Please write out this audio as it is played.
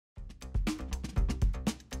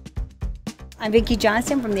I'm Vickie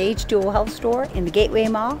Johnston from the H20 Health store in the Gateway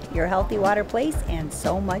Mall, your healthy water place, and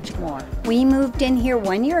so much more. We moved in here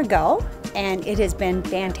 1 year ago, and it has been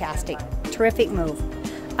fantastic. Terrific move.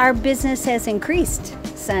 Our business has increased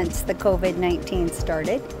since the COVID-19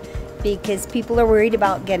 started because people are worried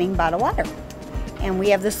about getting bottled water, and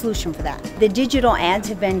we have the solution for that. The digital ads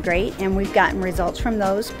have been great, and we've gotten results from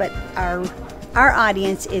those, but our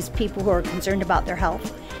audience is people who are concerned about their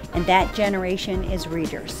health, and that generation is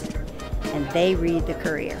readers, and they read the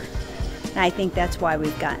Courier. And I think that's why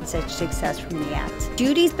we've gotten such success from the ads.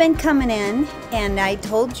 Judy's been coming in, and I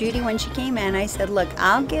told Judy when she came in, I said, look,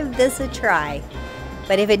 I'll give this a try,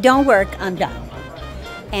 but if it don't work, I'm done.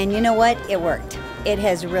 And you know what? It worked. It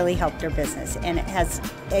has really helped our business, and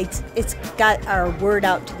it's got our word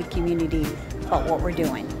out to the community about what we're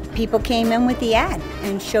doing. People came in with the ad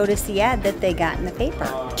and showed us the ad that they got in the paper.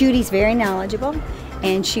 Judy's very knowledgeable,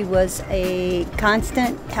 and she was a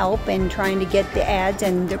constant help in trying to get the ads,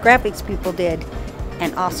 and the graphics people did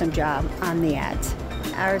an awesome job on the ads.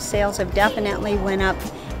 Our sales have definitely went up.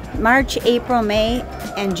 March, April, May,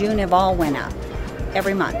 and June have all went up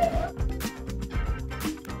every month.